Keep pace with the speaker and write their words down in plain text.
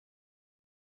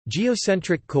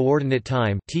Geocentric Coordinate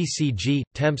Time (TCG,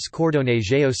 Temps coordonnées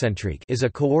géocentriques) is a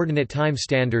coordinate time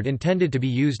standard intended to be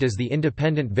used as the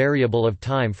independent variable of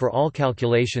time for all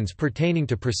calculations pertaining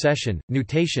to precession,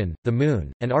 nutation, the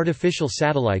Moon, and artificial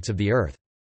satellites of the Earth.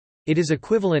 It is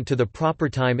equivalent to the proper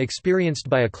time experienced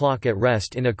by a clock at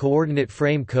rest in a coordinate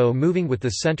frame moving with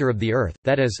the center of the Earth,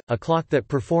 that is, a clock that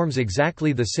performs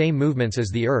exactly the same movements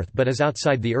as the Earth but is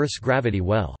outside the Earth's gravity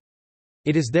well.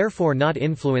 It is therefore not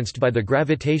influenced by the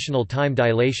gravitational time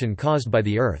dilation caused by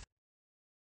the Earth.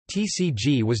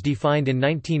 TCG was defined in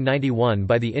 1991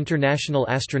 by the International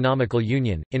Astronomical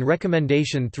Union. In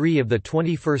Recommendation 3 of the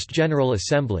 21st General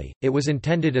Assembly, it was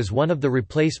intended as one of the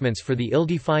replacements for the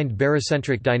ill-defined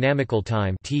barocentric dynamical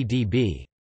time (TDB).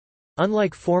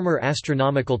 Unlike former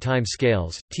astronomical time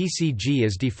scales, TCG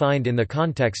is defined in the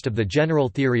context of the general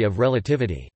theory of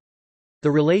relativity. The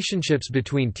relationships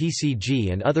between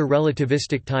TCG and other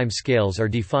relativistic time scales are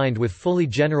defined with fully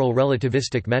general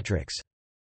relativistic metrics.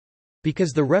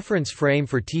 Because the reference frame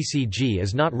for TCG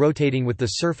is not rotating with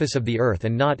the surface of the Earth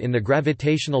and not in the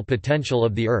gravitational potential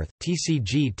of the Earth,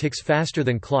 TCG ticks faster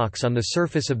than clocks on the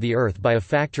surface of the Earth by a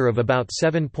factor of about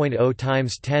 7.0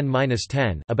 times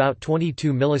 10⁻⁻10, about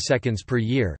 22 milliseconds per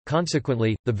year.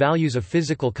 Consequently, the values of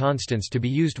physical constants to be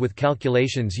used with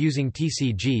calculations using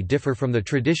TCG differ from the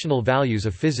traditional values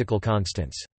of physical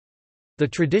constants. The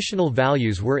traditional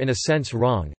values were in a sense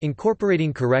wrong,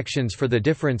 incorporating corrections for the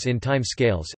difference in time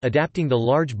scales. Adapting the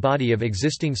large body of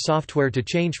existing software to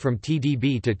change from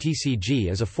TDB to TCG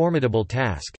is a formidable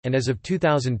task, and as of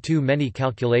 2002 many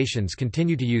calculations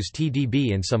continue to use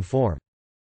TDB in some form.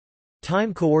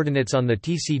 Time coordinates on the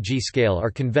TCG scale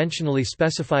are conventionally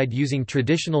specified using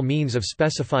traditional means of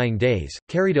specifying days,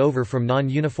 carried over from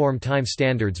non-uniform time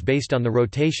standards based on the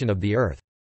rotation of the Earth.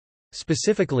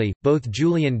 Specifically, both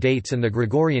Julian dates and the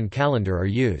Gregorian calendar are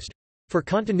used. For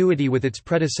continuity with its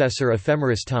predecessor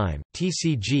ephemeris time,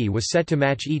 TCG was set to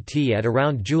match ET at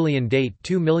around Julian date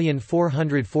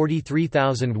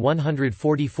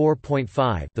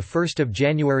 2,443,144.5, the 1st of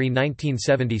January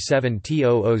 1977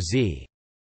 TOOZ.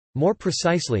 More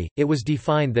precisely, it was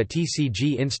defined that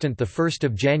TCG instant 1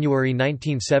 January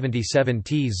 1977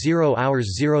 T 0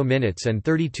 hours 0 minutes and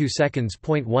 32 seconds.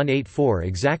 184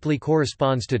 exactly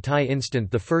corresponds to TIE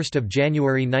instant 1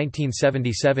 January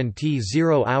 1977 T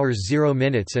 0 hours 0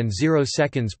 minutes and 0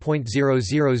 seconds.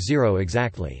 000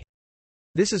 exactly.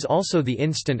 This is also the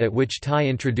instant at which TIE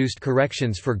introduced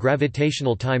corrections for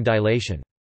gravitational time dilation.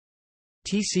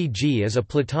 TCG is a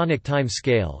Platonic time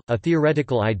scale, a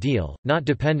theoretical ideal, not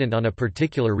dependent on a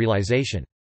particular realization.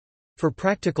 For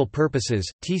practical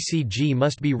purposes, TCG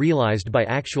must be realized by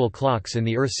actual clocks in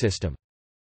the Earth system.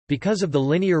 Because of the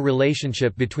linear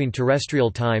relationship between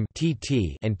terrestrial time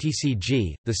 (TT) and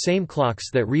TCG, the same clocks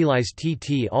that realize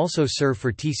TT also serve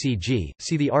for TCG.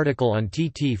 See the article on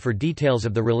TT for details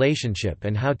of the relationship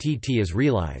and how TT is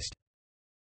realized.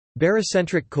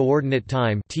 Barocentric Coordinate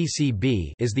Time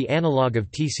 (TCB) is the analog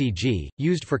of TCG,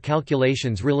 used for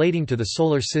calculations relating to the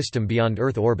Solar System beyond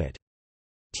Earth orbit.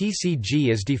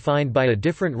 TCG is defined by a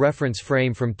different reference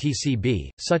frame from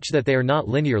TCB, such that they are not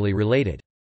linearly related.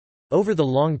 Over the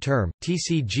long term,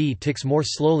 TCG ticks more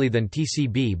slowly than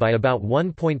TCB by about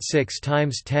 1.6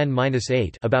 times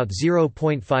 10⁻⁸, about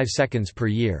 0.5 seconds per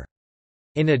year.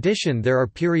 In addition, there are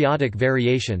periodic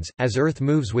variations, as Earth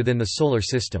moves within the Solar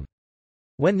System.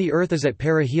 When the Earth is at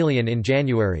perihelion in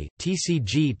January,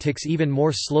 TCG ticks even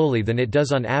more slowly than it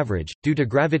does on average, due to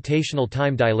gravitational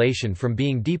time dilation from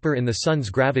being deeper in the Sun's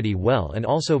gravity well and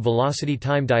also velocity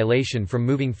time dilation from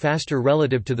moving faster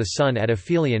relative to the Sun at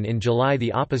aphelion. In July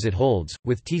the opposite holds,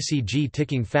 with TCG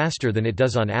ticking faster than it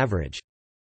does on average.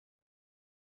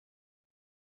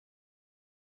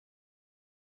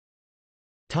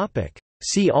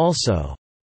 See also: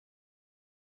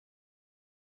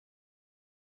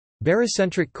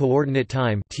 Barocentric Coordinate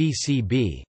Time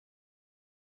 (TCB).